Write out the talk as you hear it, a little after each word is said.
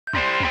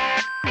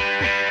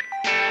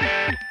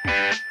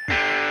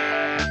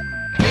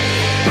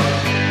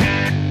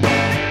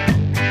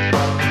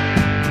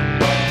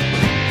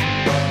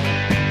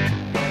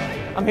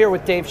I'm here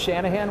with Dave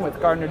Shanahan with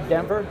Gardner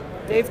Denver.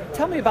 Dave,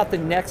 tell me about the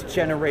next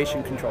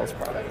generation controls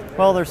product.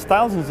 Well, there's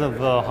thousands of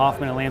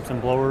Hoffman and Lamson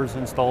blowers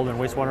installed in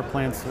wastewater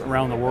plants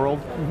around the world,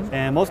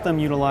 and most of them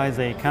utilize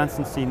a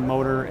constancy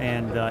motor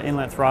and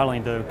inlet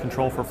throttling to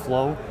control for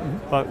flow.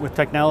 But with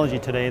technology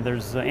today,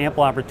 there's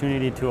ample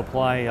opportunity to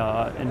apply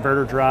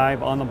inverter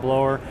drive on the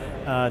blower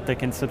that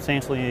can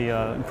substantially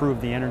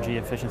improve the energy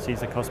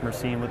efficiencies that customers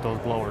see with those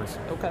blowers.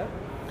 Okay,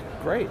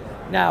 great.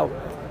 Now,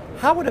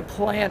 how would a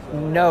plant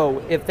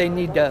know if they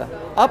need to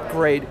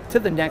upgrade to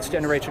the next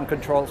generation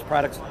controls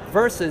products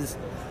versus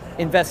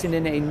investing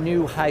in a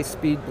new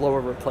high-speed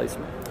blower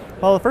replacement?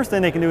 Well, the first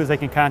thing they can do is they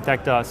can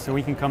contact us, so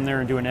we can come there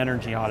and do an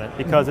energy audit,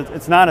 because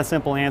it's not a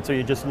simple answer.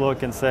 You just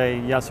look and say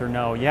yes or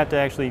no. You have to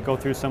actually go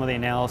through some of the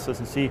analysis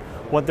and see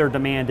what their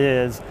demand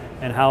is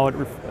and how it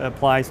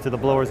applies to the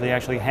blowers they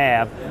actually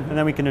have. And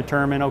then we can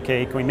determine,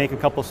 okay, can we make a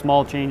couple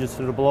small changes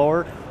to the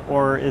blower,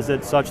 or is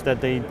it such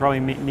that they probably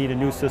need a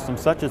new system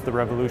such as the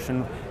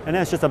Revolution? And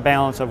that's just a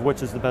balance of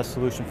which is the best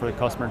solution for the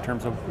customer in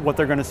terms of what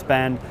they're going to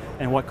spend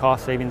and what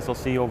cost savings they'll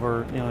see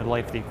over the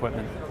life of the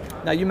equipment.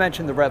 Now, you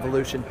mentioned the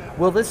Revolution.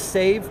 Will this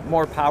save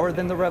more power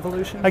than the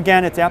Revolution?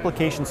 Again, it's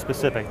application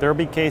specific. There will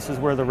be cases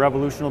where the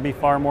Revolution will be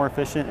far more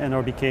efficient, and there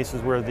will be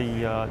cases where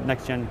the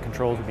next gen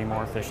controls will be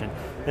more efficient.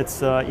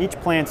 It's each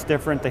plant's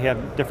different. They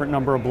have different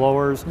number of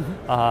blowers.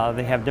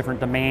 They have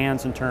different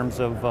demands in terms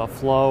of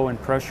flow and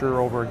pressure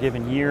over a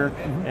given year,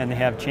 and they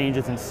have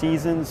changes in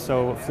seasons.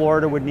 So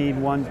Florida would need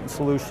one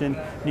solution.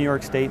 New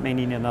York State may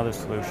need another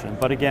solution.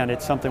 But again,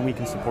 it's something we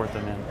can support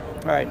them in.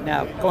 All right,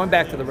 now going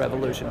back to the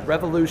Revolution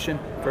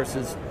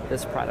versus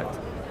this product.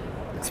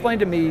 Explain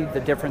to me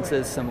the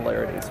differences,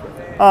 similarities with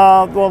it.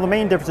 Well, the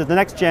main difference is the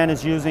next gen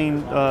is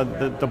using,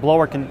 the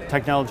blower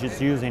technology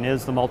it's using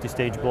is the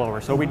multi-stage blower.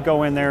 So we'd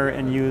go in there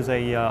and use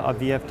a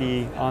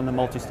VFD on the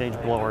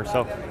multi-stage blower.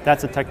 So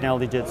that's a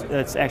technology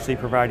that's actually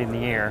providing the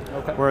air.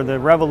 Okay. Where the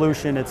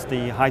Revolution, it's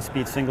the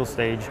high-speed single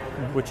stage,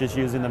 which is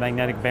using the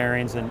magnetic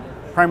bearings and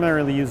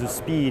primarily uses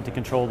speed to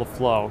control the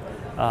flow.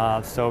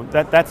 So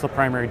that's the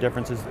primary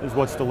difference, is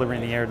what's delivering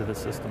the air to the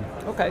system.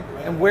 Okay,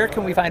 and where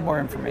can we find more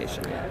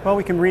information? Well,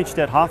 we can reach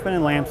at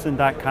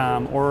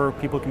hoffmanandlamson.com, or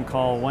people can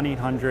call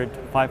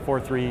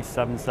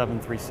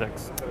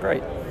 1-800-543-7736.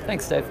 Great,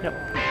 thanks Dave. Yep.